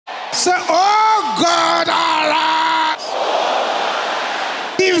Say, oh God, arise.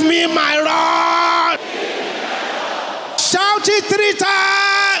 Give me my rod. Shout it 3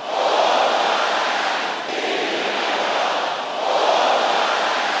 times.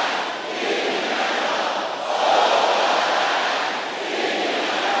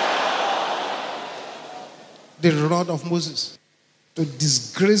 The rod of Moses to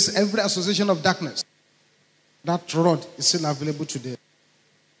disgrace every association of darkness. That rod is still available today.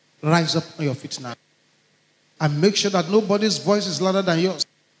 Rise up on your feet now. And make sure that nobody's voice is louder than yours.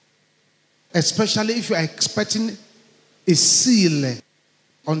 Especially if you are expecting a seal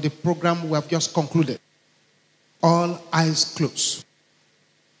on the program we have just concluded. All eyes closed.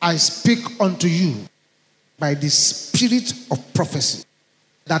 I speak unto you by the spirit of prophecy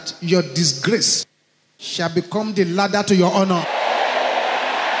that your disgrace shall become the ladder to your honor.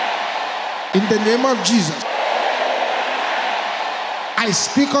 In the name of Jesus. I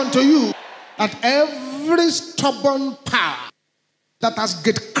speak unto you that every stubborn power that has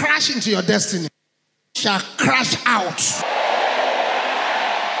get crashed into your destiny shall crash out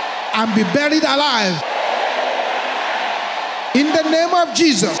and be buried alive. In the name of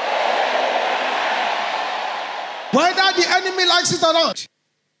Jesus. Whether the enemy likes it or not,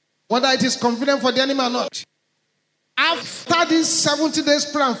 whether it is convenient for the enemy or not, after this 70 days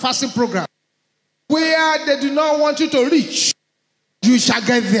prayer and fasting program, where they do not want you to reach, you shall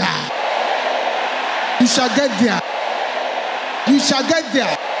get there. You shall get there. You shall get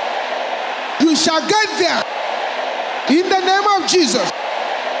there. You shall get there. In the name of Jesus.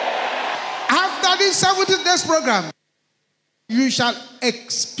 After this 70 days program, you shall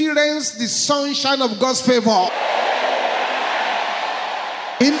experience the sunshine of God's favor.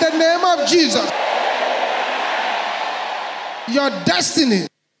 In the name of Jesus. Your destiny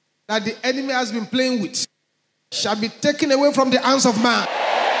that the enemy has been playing with shall be taken away from the hands of man.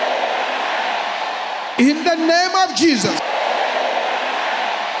 In the name of Jesus.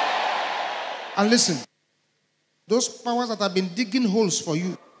 And listen, those powers that have been digging holes for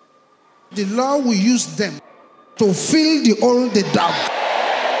you, the Lord will use them to fill the hole they dug.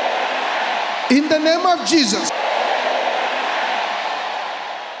 In the name of Jesus.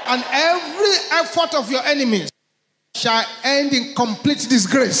 And every effort of your enemies shall end in complete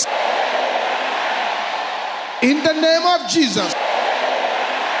disgrace. In the name of Jesus.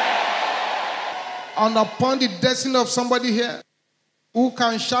 And upon the destiny of somebody here who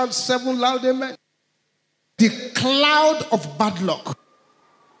can shout 7 loud amen, the cloud of bad luck,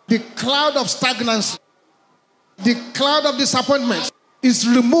 the cloud of stagnancy, the cloud of disappointment is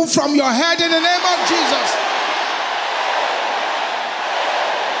removed from your head in the name of Jesus.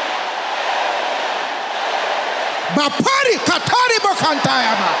 Bapari katari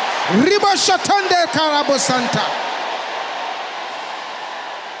bokantayama riba shatande karabo santa.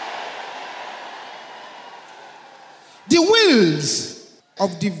 The wheels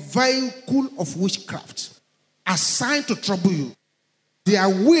of the vehicle of witchcraft assigned to trouble you, their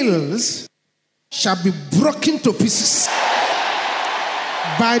wheels shall be broken to pieces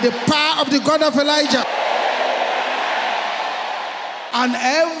by the power of the God of Elijah. And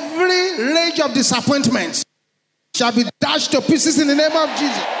every rage of disappointment shall be dashed to pieces in the name of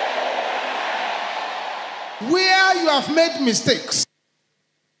Jesus. Where you have made mistakes,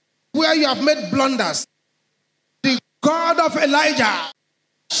 where you have made blunders, the God of Elijah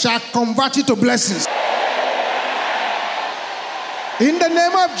shall convert it to blessings. In the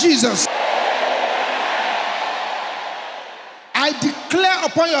name of Jesus, I declare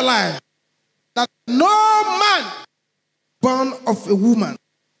upon your life that no man born of a woman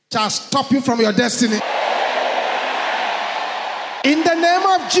shall stop you from your destiny. In the name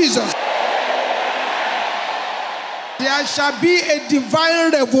of Jesus, there shall be a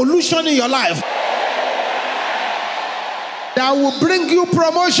divine revolution in your life that will bring you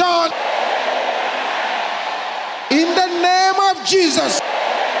promotion. In the name of Jesus,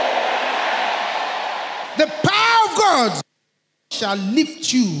 the power of God shall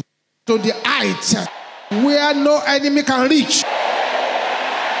lift you to the height where no enemy can reach.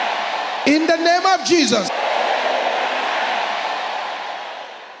 In the name of Jesus.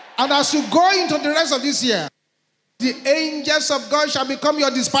 And as you go into the rest of this year, the angels of God shall become your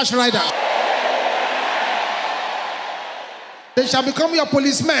dispatch rider. They shall become your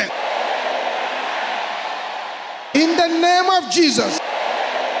policemen. In the name of Jesus.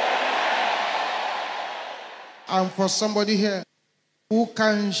 And for somebody here who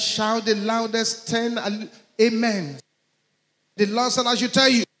can shout the loudest 10 amen, the Lord said I should tell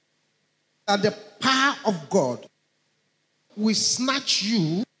you that the power of God will snatch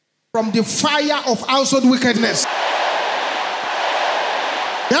you from the fire of household wickedness.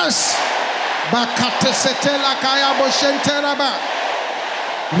 Yes. Bakatesetela kaya boshenteraba.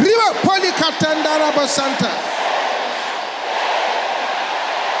 Riba polikatendara bosanta.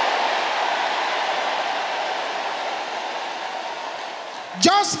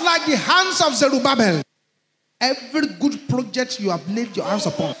 Just like the hands of Zerubbabel, every good project you have laid your hands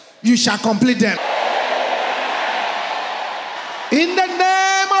upon, you shall complete them. In the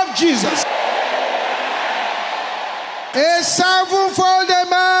name of Jesus. A sevenfold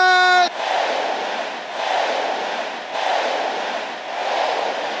amen.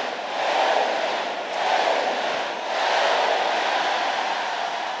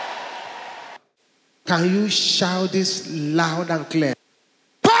 Can you shout this loud and clear?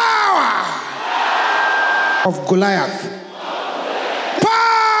 Power of Goliath.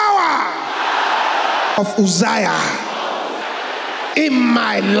 Power of Uzziah in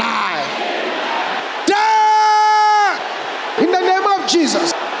my life. In the name of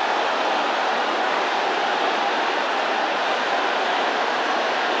Jesus.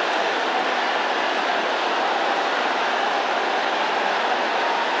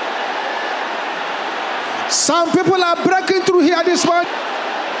 Some people are breaking through here this morning.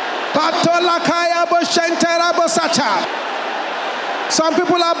 Some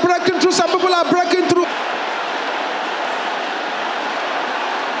people are breaking through. Some people are breaking through.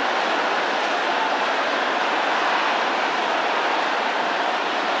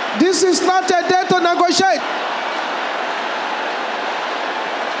 This is not a day to negotiate.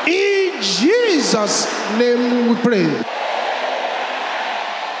 In Jesus' name we pray.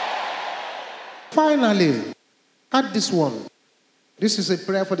 Finally, add this one. This is a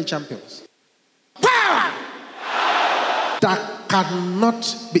prayer for the champions. Power that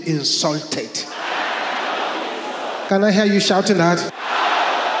cannot be insulted. Can I hear you shouting that?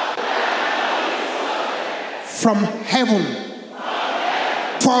 From heaven,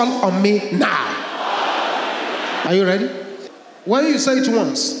 fall on me now. Are you ready? When you say it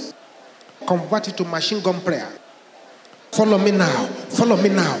once, convert it to machine gun prayer. Follow me now. Follow me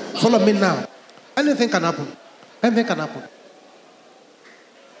now. Follow me now. Anything can happen. Anything can happen.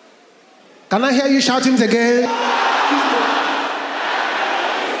 Can I hear you shouting it again?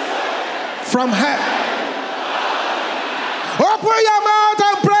 From heaven. Open your mouth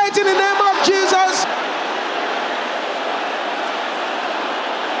and pray it in the name of Jesus.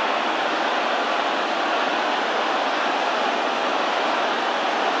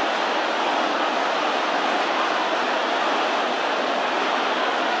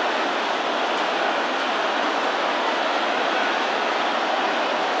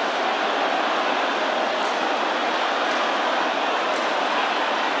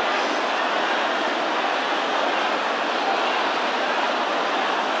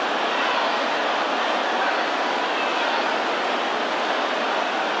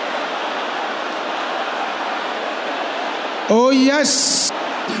 Oh yes.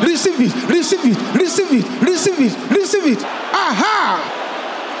 Receive it, receive it, receive it, receive it, receive it. Aha!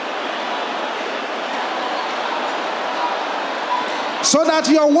 So that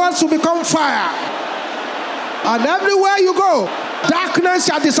your words will become fire. And everywhere you go, darkness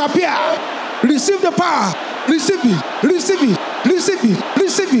shall disappear. Receive the power. Receive it, receive it, receive it,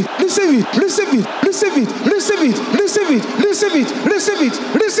 receive it, receive it, receive it, receive it, receive it, receive it, receive it, receive it,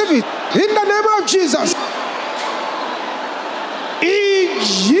 receive it. In the name of Jesus. In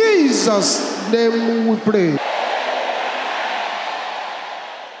Jesus' name we pray.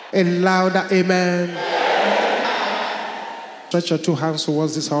 A louder amen. Stretch your two hands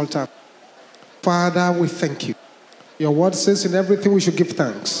towards this altar. Father, we thank you. Your word says in everything we should give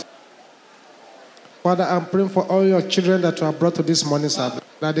thanks. Father, I'm praying for all your children that you have brought to this morning service.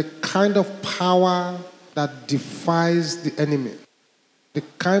 That the kind of power that defies the enemy, the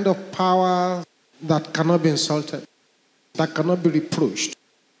kind of power that cannot be insulted, that cannot be reproached,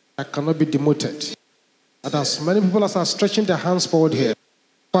 that cannot be demoted. And as many people as are stretching their hands forward here,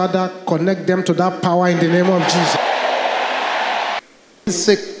 Father, connect them to that power in the name of Jesus. It's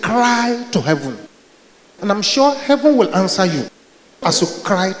a cry to heaven. And I'm sure heaven will answer you as you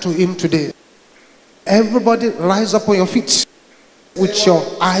cry to him today. Everybody rise up on your feet with your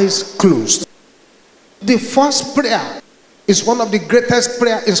eyes closed. The first prayer is one of the greatest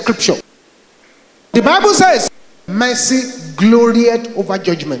prayers in Scripture. The Bible says, mercy glorieth over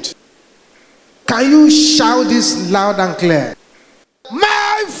judgment. Can you shout this loud and clear?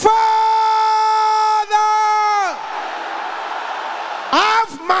 My Father,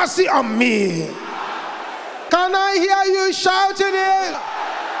 have mercy on me. Can I hear you shouting it?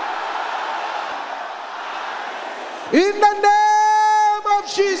 In the name of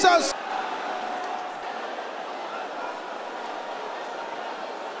Jesus.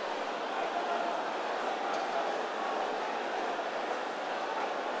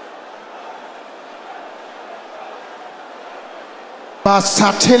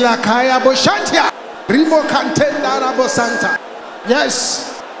 Basatela kaya boshantia. Rimo kantenda rabo santa.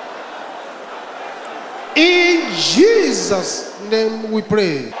 Yes. In Jesus' name we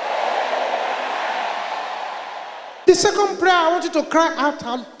pray. The second prayer I want you to cry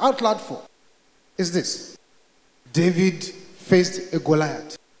out loud for is this. David faced a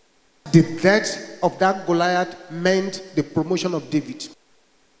Goliath. The death of that Goliath meant the promotion of David.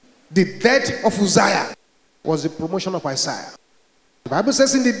 The death of Uzziah was the promotion of Isaiah. The Bible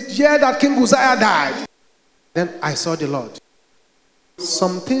says in the year that King Uzziah died, then I saw the Lord.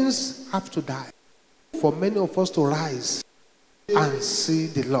 Some things have to die for many of us to rise and see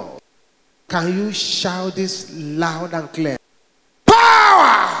the Lord. Can you shout this loud and clear?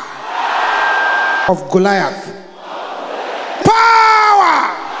 Power of Goliath.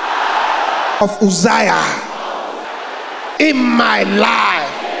 Power of Uzziah in my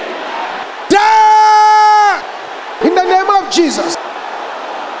life. Die in the name of Jesus.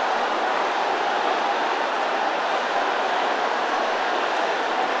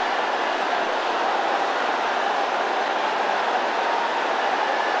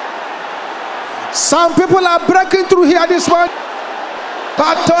 Some people are breaking through here this morning.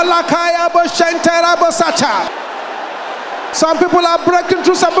 Some people are breaking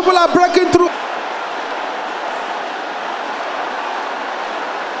through. Some people are breaking through.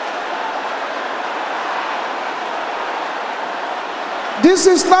 This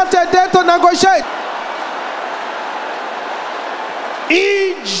is not a day to negotiate.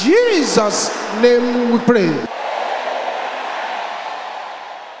 In Jesus' name we pray.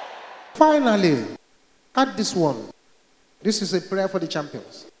 Finally, add this one. This is a prayer for the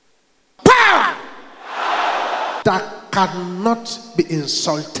champions. Power that cannot be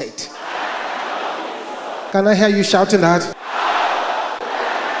insulted. Can I hear you shouting that?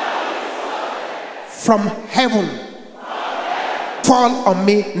 From heaven, fall on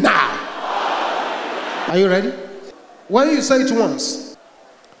me now. Are you ready? When you say it once,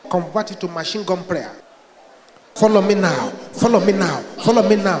 convert it to machine gun prayer. Follow me now. Follow me now. Follow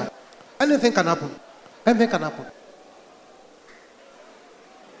me now. Anything can happen. Anything can happen.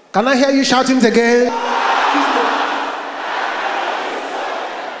 Can I hear you shouting it again?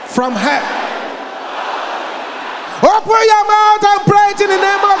 From heaven. Open your mouth and pray it in the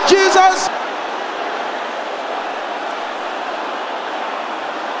name of Jesus.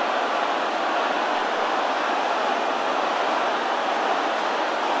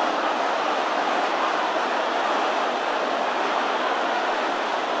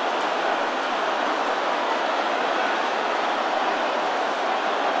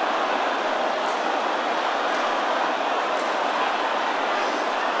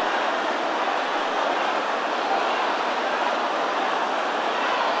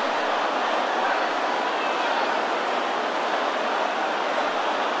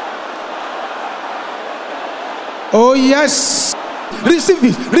 Oh yes. Receive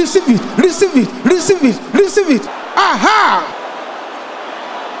it, receive it, receive it, receive it, receive it. Aha!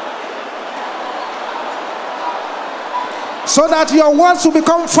 So that your words will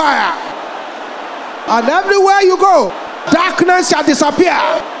become fire. And everywhere you go, darkness shall disappear.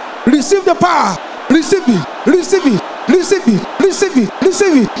 Receive the power. Receive it, receive it, receive it, receive it,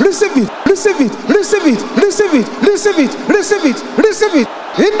 receive it, receive it, receive it, receive it, receive it, receive it, receive it, receive it.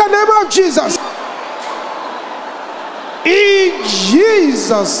 In the name of Jesus. In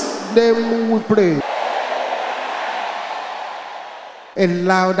Jesus' name we pray. A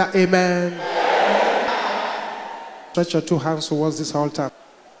louder amen. Stretch your two hands towards this altar.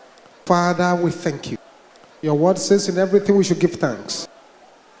 Father, we thank you. Your word says in everything we should give thanks.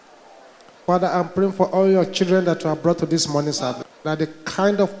 Father, I'm praying for all your children that you have brought to this morning service, that the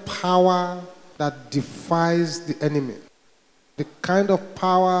kind of power that defies the enemy, the kind of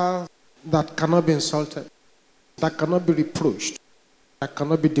power that cannot be insulted, that cannot be reproached, that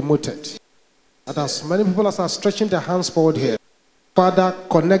cannot be demoted. And as many people as are stretching their hands forward here, Father,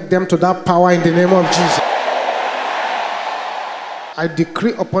 connect them to that power in the name of Jesus. I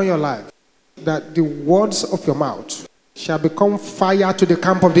decree upon your life that the words of your mouth shall become fire to the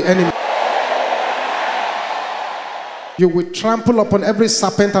camp of the enemy. You will trample upon every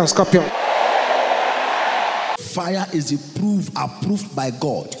serpent and scorpion. Fire is the proof approved by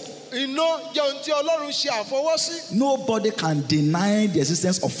God. Nobody can deny the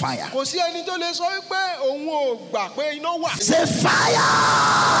existence of fire. Say fire!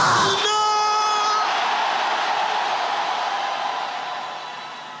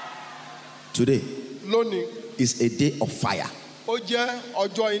 Today is a day of fire.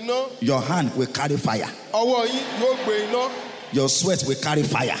 Your hand will carry fire. Your sweat will carry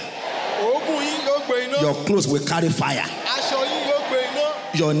fire. Your clothes will carry fire.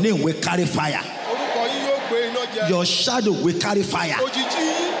 Your name will carry fire. Your shadow will carry fire.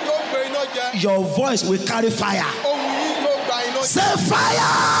 Your voice will carry fire. Say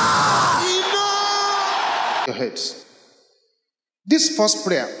fire! Your heads. This first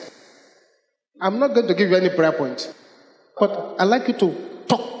prayer, I'm not going to give you any prayer point, but I'd like you to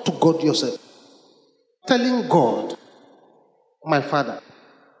talk to God yourself. Telling God, my Father,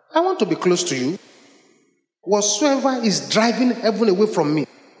 I want to be close to you. Whatsoever is driving heaven away from me,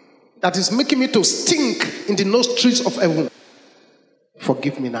 that is making me to stink in the nostrils of heaven,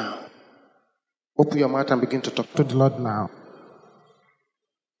 forgive me now. Open your mouth and begin to talk to the Lord now.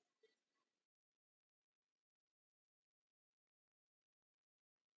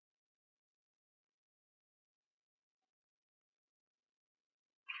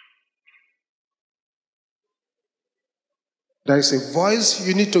 There is a voice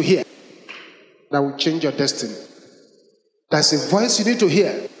you need to hear that will change your destiny. There's a voice you need to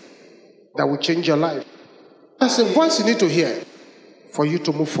hear that will change your life. There's a voice you need to hear for you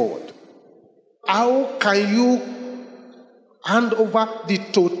to move forward. How can you hand over the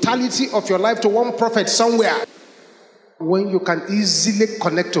totality of your life to one prophet somewhere when you can easily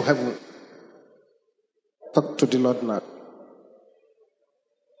connect to heaven? Talk to the Lord now.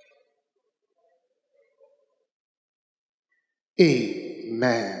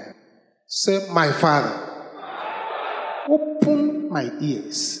 Amen. Say, my Father, open my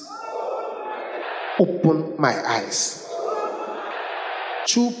ears, open my eyes.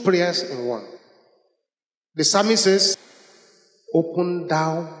 Two prayers in one. The psalmist says, open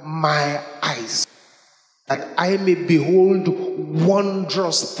thou my eyes, that I may behold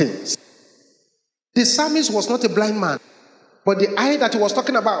wondrous things. The psalmist was not a blind man, but the eye that he was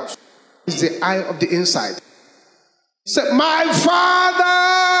talking about is the eye of the inside. He said, my Father,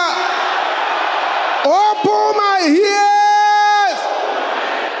 open my ears,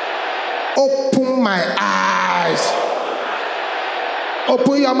 open my eyes.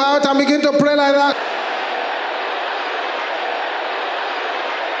 Open your mouth and begin to pray like that.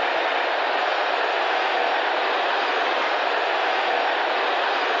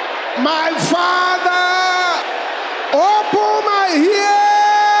 My Father, open my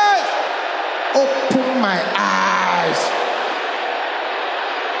ears, open my eyes.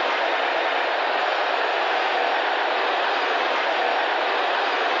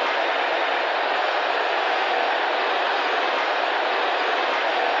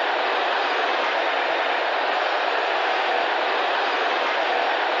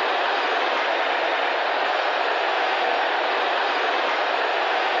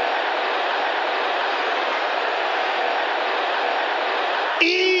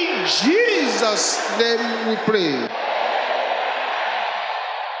 In Jesus' name we pray.